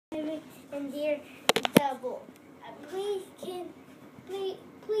and dear double, please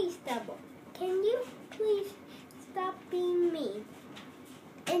double, can you please stop being mean?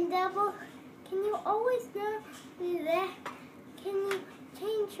 And double, can you always know that? Can you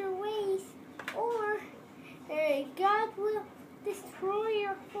change your ways, or God will destroy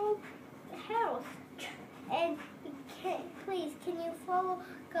your whole house? And please, can you follow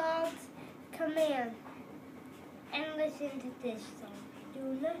God's command and listen to this song? Do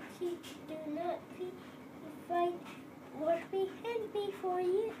not cheat, do not fight, wash your hand before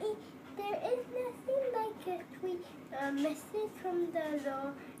you eat. There is nothing like a sweet message from the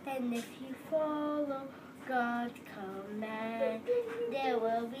Lord, and if you follow God's command, there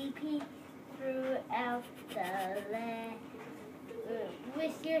will be peace throughout the land.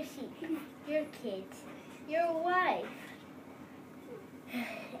 With your sheep, your kids, your wife,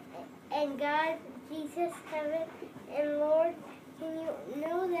 and God, Jesus, heaven, and Lord, can you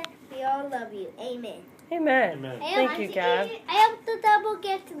know that we all love you? Amen. Amen. Thank you, Gav. I hope the double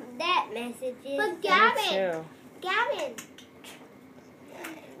gets that message. But Gavin,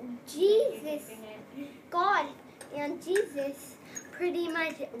 Jesus, God, and Jesus pretty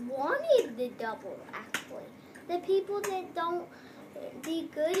much wanted the double, actually. The people that don't be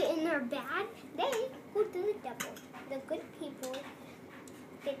good and are bad, they go to the double. The good people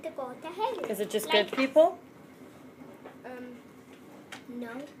get to go to heaven. Is it just good people?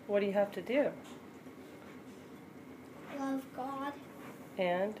 No. What do you have to do? Love God.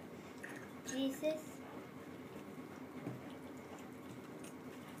 And? Jesus.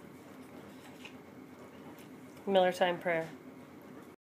 Miller time prayer.